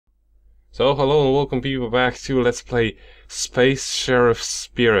So, hello and welcome people back to Let's Play Space Sheriff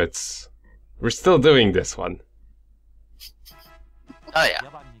Spirits. We're still doing this one. Oh yeah.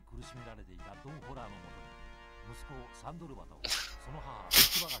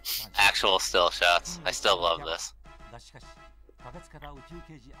 Actual still shots. I still love this.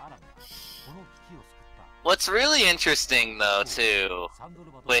 What's really interesting though too,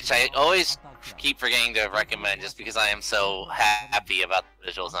 which I always keep forgetting to recommend just because I am so happy about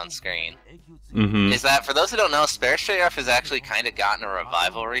the visuals on screen, is that for those who don't know, Space Sheriff has actually kind of gotten a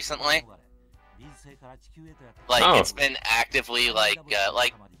revival recently. Like, it's been actively, like,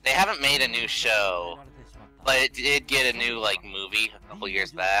 they haven't made a new show, but it did get a new, like, movie a couple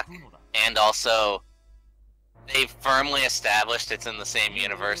years back, and also, they've firmly established it's in the same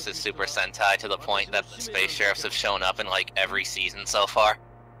universe as Super Sentai to the point that the Space Sheriffs have shown up in, like, every season so far.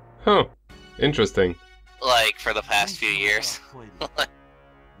 Huh. Interesting. Like, for the past few years.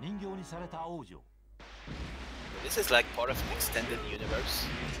 This is like part of an extended universe.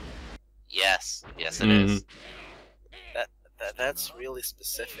 Yes. Yes, it is. That's really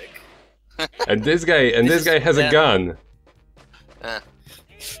specific. And this guy has a gun.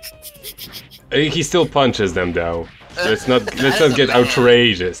 He still punches them though. Let's not get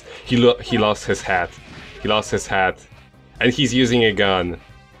outrageous. He lost his hat. He lost his hat, and he's using a gun.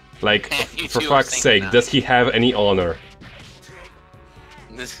 Like, for fuck's sake, does he have any honor?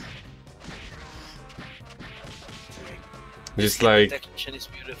 Just like. Protection is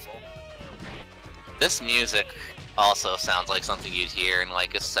beautiful. This music also sounds like something you'd hear in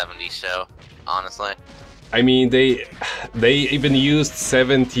like a 70s show, honestly. I mean, they even used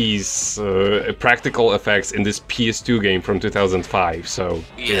 70s practical effects in this PS2 game from 2005, so,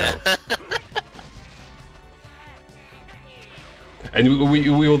 you know. And we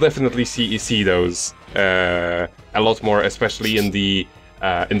will definitely see those a lot more, especially in the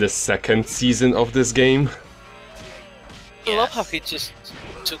second season of this game. I love how he just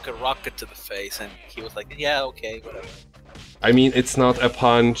took a rocket to the face and he was like, yeah, okay, whatever. I mean, it's not a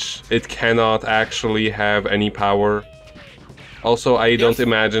punch, it cannot actually have any power. Also, I don't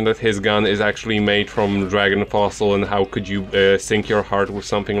imagine that his gun is actually made from dragon fossil, and how could you sink your heart with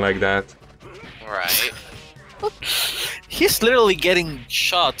something like that? Right. He's literally getting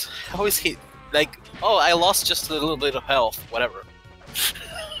shot. How is he, like, oh, I lost just a little bit of health, whatever.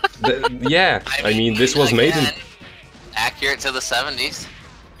 Yeah, I mean, this was made in... Accurate to the 70s.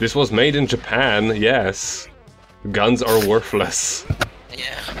 This was made in Japan, yes. Guns are worthless.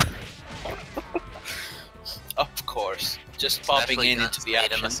 Yeah. Of course. Just popping into the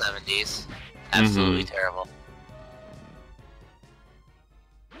action. In the 70s. Absolutely terrible.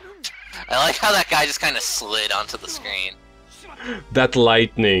 I like how that guy just kind of slid onto the screen. That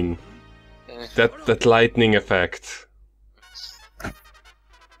lightning. That lightning effect.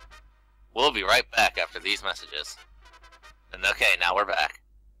 We'll be right back after these messages. And okay, now we're back.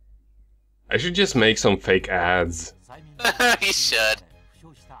 I should just make some fake ads. You should.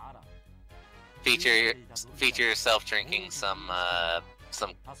 Feature yourself drinking some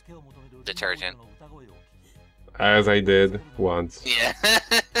detergent. As I did once. Yeah.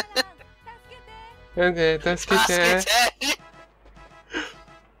 Okay, that's good.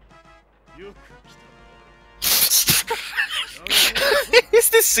 Is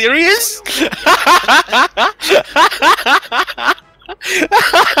this serious?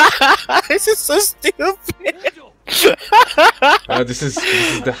 This is so stupid. This is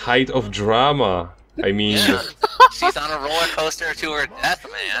the height of drama. I mean, yeah. She's on a roller coaster to her death,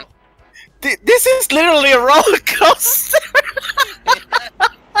 man. This is literally a roller coaster.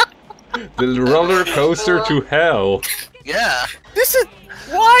 the roller coaster to hell. Yeah. This is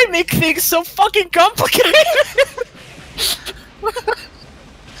why make things so fucking complicated.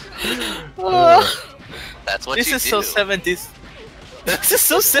 That's what this you is do. so 70s. This is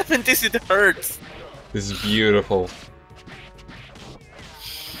so 70s. It hurts. This is beautiful.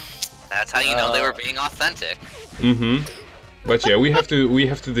 That's how you know they were being authentic. But yeah, we have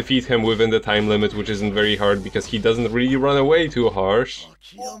to defeat him within the time limit, which isn't very hard because he doesn't really run away too harsh.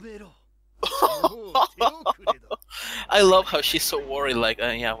 I love how she's so worried. Like,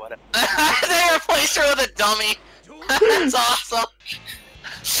 yeah, whatever. They replaced her with a dummy. That's awesome.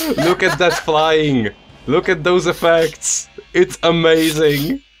 Look at that flying. Look at those effects. It's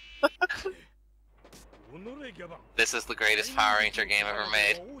amazing. This is the greatest Power Ranger game ever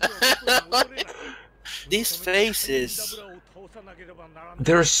made. These faces.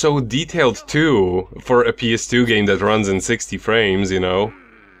 They're so detailed too for a PS2 game that runs in 60 frames, you know.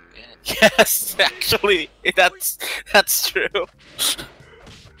 Yes, actually, that's true.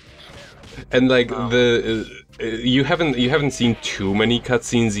 And like the you haven't seen too many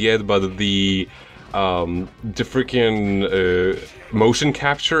cutscenes yet, but the freaking motion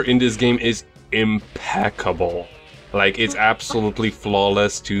capture in this game is impeccable. Like, it's absolutely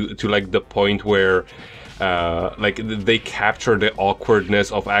flawless to like the point where like they capture the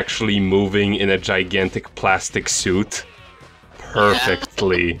awkwardness of actually moving in a gigantic plastic suit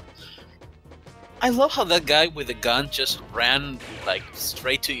perfectly. I love how that guy with the gun just ran like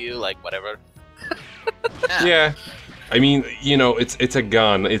straight to you, like whatever. Yeah. I mean, you know, it's a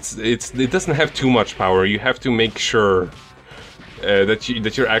gun. It doesn't have too much power. You have to make sure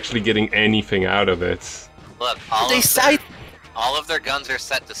that you're actually getting anything out of it. Look, all of their guns are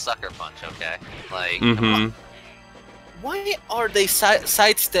set to sucker punch. Okay, like. Mm-hmm. Why are they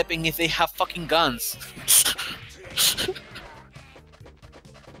sidestepping if they have fucking guns?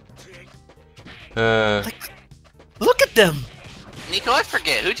 Like, look at them. Nico, I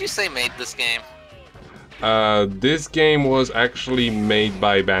forget. Who'd you say made this game? This game was actually made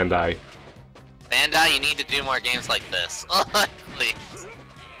by Bandai. Bandai, you need to do more games like this. Please.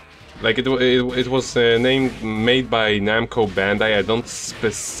 Like it was made by Namco Bandai. I don't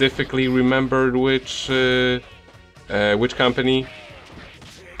specifically remember which company.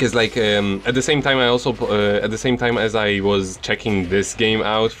 Because like at the same time, I also at the same time as I was checking this game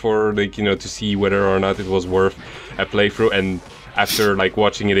out for like to see whether or not it was worth a playthrough, and after like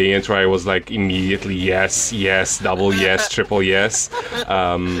watching the intro, I was like immediately yes, yes, double yes, triple yes.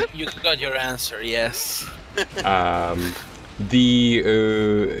 You got your answer, yes.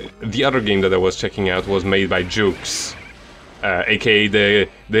 The other game that I was checking out was made by Jukes, aka the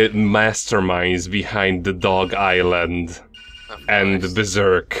masterminds behind the Dog Island and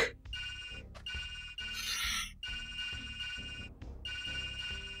Berserk.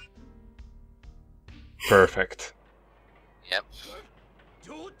 Perfect. Yep.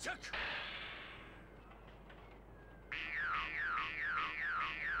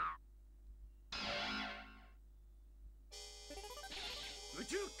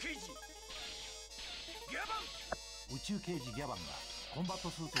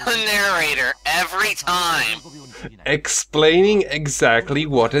 Narrator every time. Explaining exactly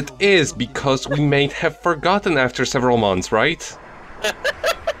what it is, because we may have forgotten after several months, right?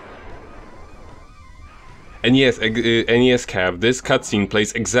 And yes, NES Cap, this cutscene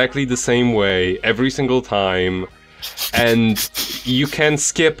plays exactly the same way every single time, and you can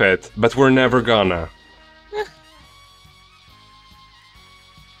skip it, but we're never gonna.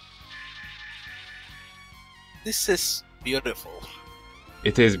 This is beautiful.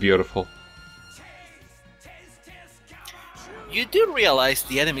 It is beautiful. You do realize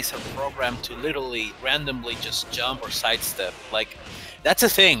the enemies are programmed to literally randomly just jump or sidestep. Like, that's a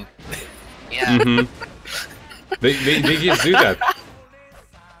thing. Yeah. Mm-hmm. They just do that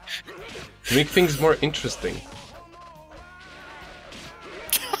to make things more interesting.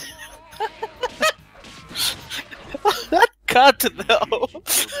 That cut though.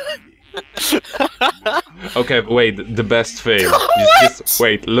 Okay, wait. The best thing. Just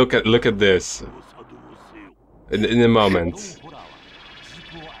wait. Look at this. In a moment.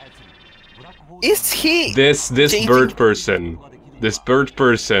 Is he? This bird person. This bird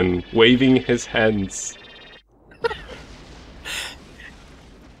person waving his hands.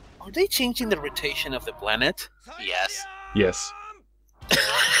 Are they changing the rotation of the planet? Yes. Yes.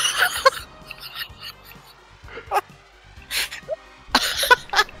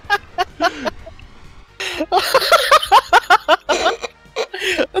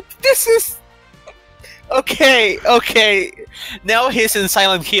 This is okay. Now he's in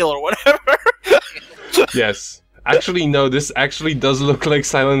Silent Hill or whatever. Yes. Actually, no. This actually does look like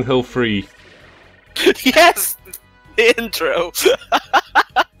Silent Hill 3. Yes. The intro.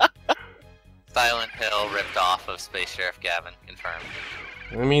 Silent Hill ripped off of Space Sheriff Gavin, confirmed.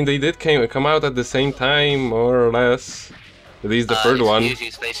 I mean, they did come out at the same time, more or less. At least the third one. Excuse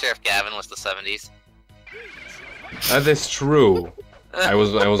you, Space Sheriff Gavin was the 70s. That is true. I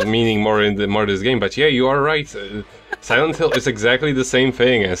was meaning more this game, but yeah, you are right. Silent Hill is exactly the same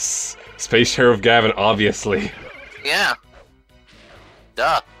thing as Space Sheriff Gavin, obviously. Yeah.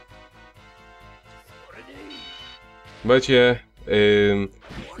 Duh. But yeah, thanks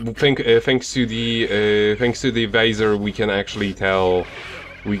to the visor, we can actually tell.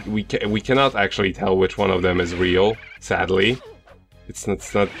 We cannot actually tell which one of them is real. Sadly, it's not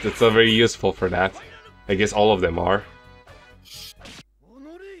very useful for that. I guess all of them are.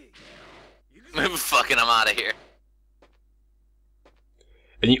 Fucking, I'm out of here.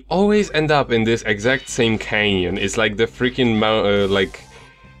 And you always end up in this exact same canyon. It's like the freaking like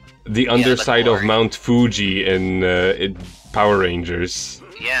the underside of Mount Fuji in Power Rangers.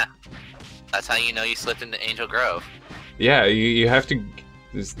 Yeah. That's how you know you slipped into Angel Grove. Yeah, you have to.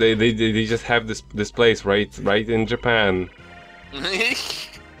 They just have this place right in Japan. They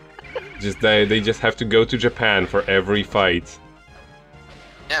just have to go to Japan for every fight.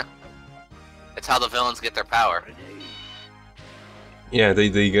 Yeah. It's how the villains get their power. Yeah, they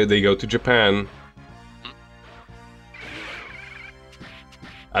go to Japan.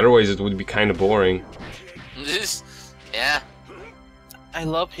 Otherwise, it would be kind of boring. Yeah. I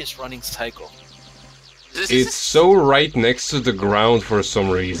love his running cycle. It's so right next to the ground for some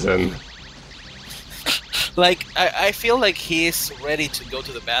reason. Like, I feel like he is ready to go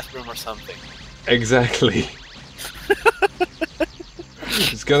to the bathroom or something. Exactly.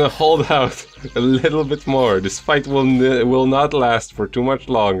 It's gonna hold out a little bit more. This fight will not last for too much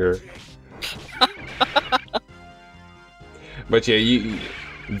longer. But yeah,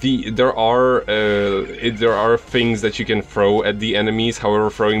 there are things that you can throw at the enemies. However,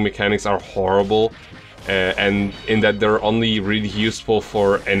 throwing mechanics are horrible, and in that they're only really useful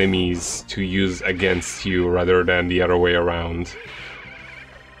for enemies to use against you rather than the other way around.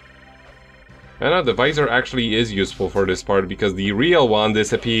 I know the visor actually is useful for this part because the real one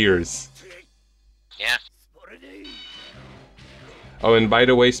disappears. Yeah. Oh, and by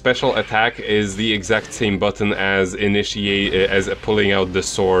the way, special attack is the exact same button as pulling out the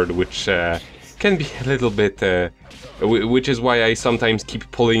sword, which can be a little bit, which is why I sometimes keep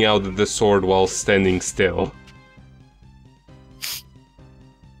pulling out the sword while standing still.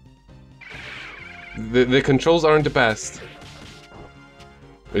 The controls aren't the best,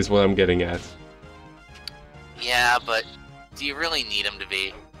 is what I'm getting at. Yeah, but do you really need him to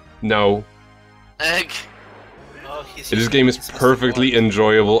be? No. Oh, This game is perfectly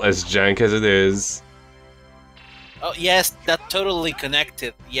enjoyable as jank as it is. Oh yes, that totally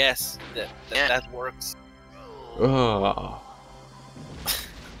connected. Yes, Yeah. that works. Oh.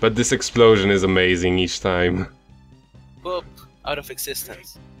 But this explosion is amazing each time. Boop, out of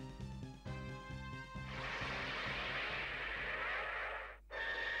existence.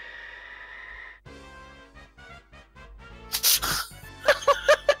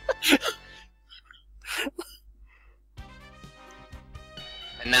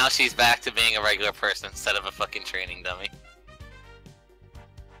 And now she's back to being a regular person instead of a fucking training dummy.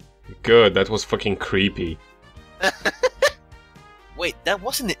 Good, that was fucking creepy. Wait, that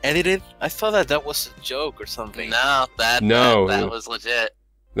wasn't edited? I thought that was a joke or something. No, that was legit.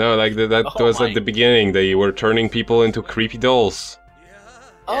 No, like that Oh was my- at the beginning. They were turning people into creepy dolls.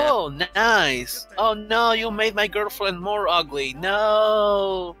 Oh, nice! Oh no, you made my girlfriend more ugly.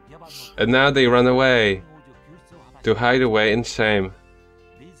 No! And now they run away. To hide away in shame.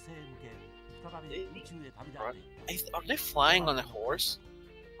 Are they flying on a horse?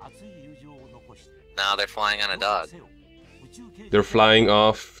 Now they're flying on a dog. They're flying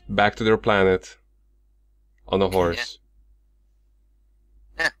off back to their planet. On a horse.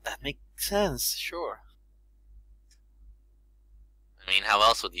 That makes sense, sure. I mean, how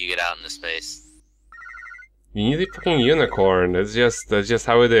else would you get out into space? You need a fucking unicorn. That's just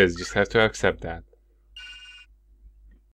how it is. Just have to accept that.